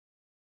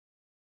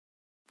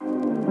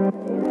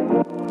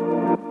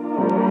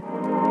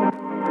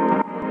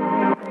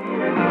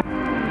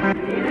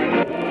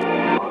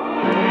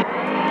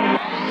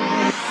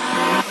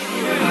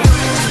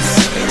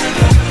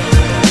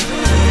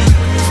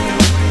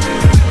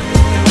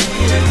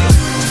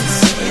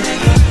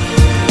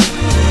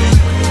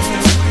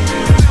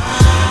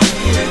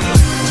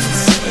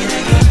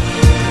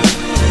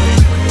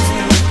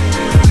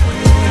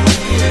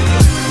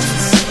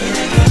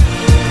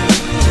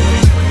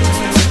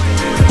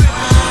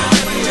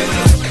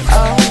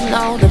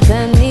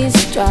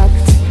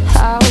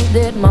How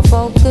did my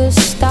focus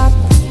stop?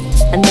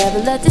 I never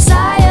let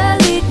desire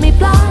lead me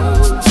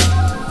blind.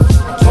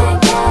 I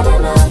can't get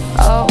enough.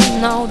 Oh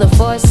no, the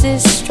force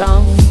is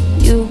strong.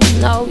 You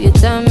know you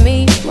done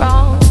me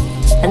wrong.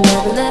 I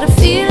never let a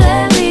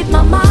feeling lead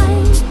my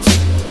mind.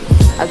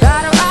 I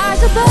gotta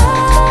rise above.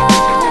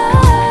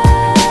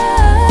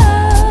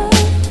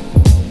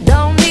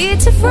 Don't need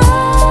to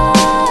frown.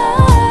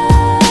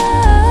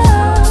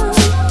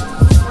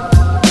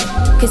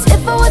 'Cause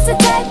if I was to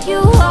take you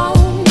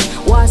home,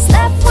 what's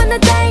left when the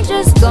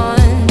danger's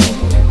gone?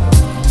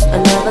 I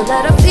never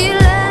let a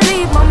feeling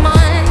leave my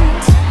mind.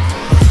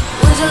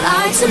 Would you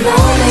like to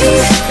know me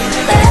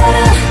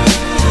better,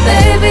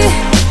 baby?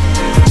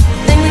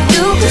 Think that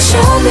you could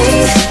show me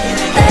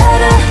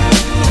better,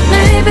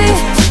 maybe?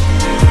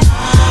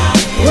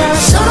 Well, I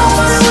sure don't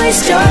wanna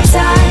waste your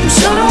time,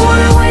 sure don't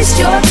wanna waste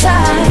your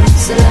time.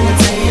 So let me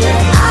tell you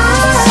that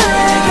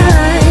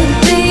I'd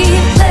be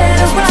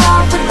better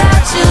off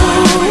without you.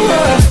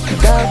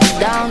 Duck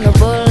down, the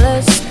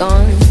bullet's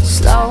gone.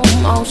 Slow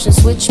motion,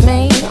 switch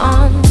me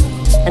on.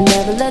 I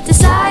never let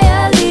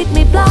desire lead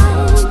me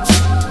blind.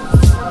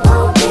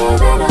 Won't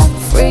give it up.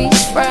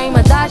 Freeze frame,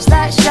 I dodge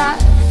that shot.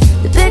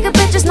 The bigger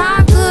picture's not